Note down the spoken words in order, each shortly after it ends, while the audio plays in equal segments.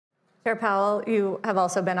Chair Powell, you have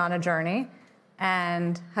also been on a journey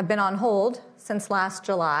and have been on hold since last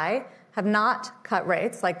July, have not cut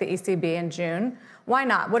rates like the ECB in June. Why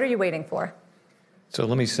not? What are you waiting for? So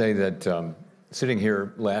let me say that sitting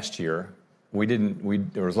here last year,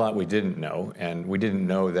 there was a lot we didn't know, and we didn't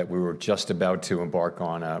know that we were just about to embark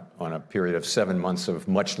on a period of 7 months of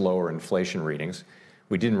much lower inflation readings.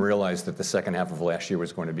 We didn't realize that the second half of last year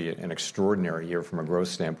was going to be an extraordinary year from a growth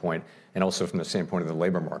standpoint and also from the standpoint of the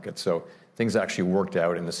labor market. So things actually worked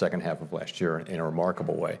out in the second half of last year in a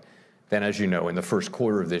remarkable way. Then, as you know, in the first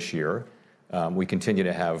quarter of this year, we continue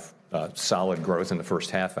to have solid growth in the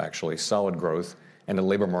first half, actually, solid growth, and a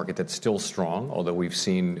labor market that's still strong, although we've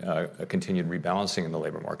seen a continued rebalancing in the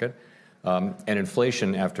labor market. And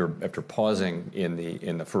inflation, after pausing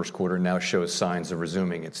in the first quarter, now shows signs of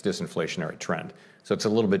resuming its disinflationary trend. So it's a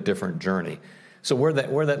little bit different journey. So where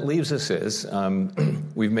that leaves us is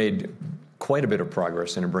we've made quite a bit of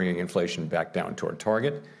progress in bringing inflation back down toward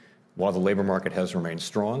target. While the labor market has remained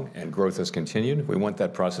strong and growth has continued, we want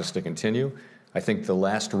that process to continue. I think the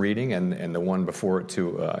last reading and the one before it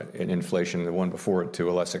in inflation, the one before it to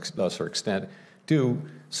a lesser extent, do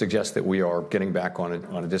suggest that we are getting back on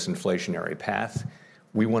a disinflationary path.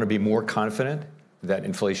 We want to be more confident that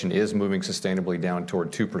inflation is moving sustainably down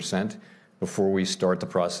toward 2% before we start the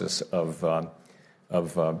process of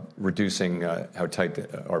reducing how tight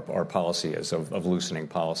our policy is, of loosening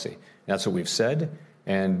policy. That's what we've said,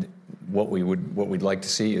 and what we'd like to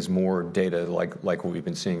see is more data like what we've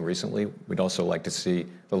been seeing recently. We'd also like to see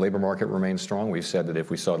the labor market remain strong. We've said that if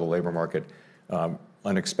we saw the labor market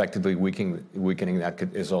unexpectedly weakening, that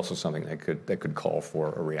is also something that could call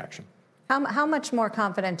for a reaction. How much more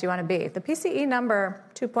confident do you want to be? The PCE number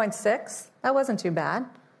 2.6, that wasn't too bad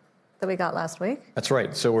that we got last week. That's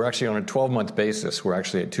right. So we're actually on a 12-month basis. We're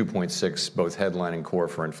actually at 2.6, both headline and core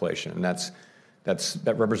for inflation, and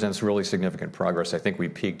that represents really significant progress. I think we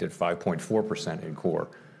peaked at 5.4% in core,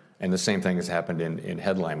 and the same thing has happened in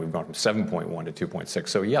headline. We've gone from 7.1 to 2.6.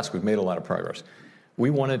 So yes, we've made a lot of progress. We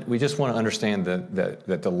just want to understand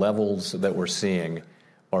that the levels that we're seeing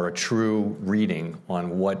are a true reading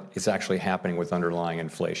on what is actually happening with underlying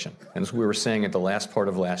inflation. And as we were saying at the last part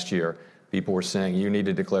of last year, people were saying, you need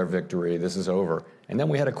to declare victory, this is over. And then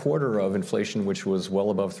we had a quarter of inflation which was well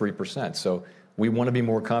above 3%. So we want to be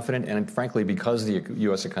more confident, and frankly, because the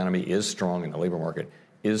U.S. economy is strong and the labor market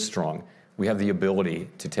is strong, we have the ability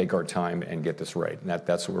to take our time and get this right. And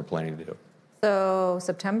that's what we're planning to do. So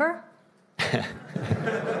September?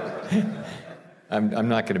 I'm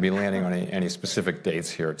not going to be landing on any specific dates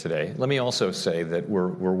here today. Let me also say that we're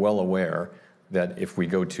well aware that if we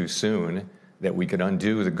go too soon, that we could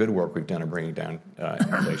undo the good work we've done in bringing down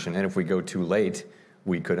inflation, and if we go too late,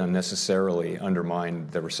 we could unnecessarily undermine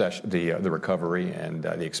the recession, the recovery, and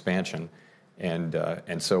the expansion, and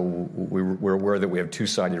so we're aware that we have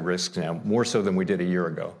two-sided risks now, more so than we did a year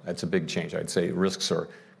ago. That's a big change. I'd say risks are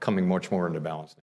coming much more into balance.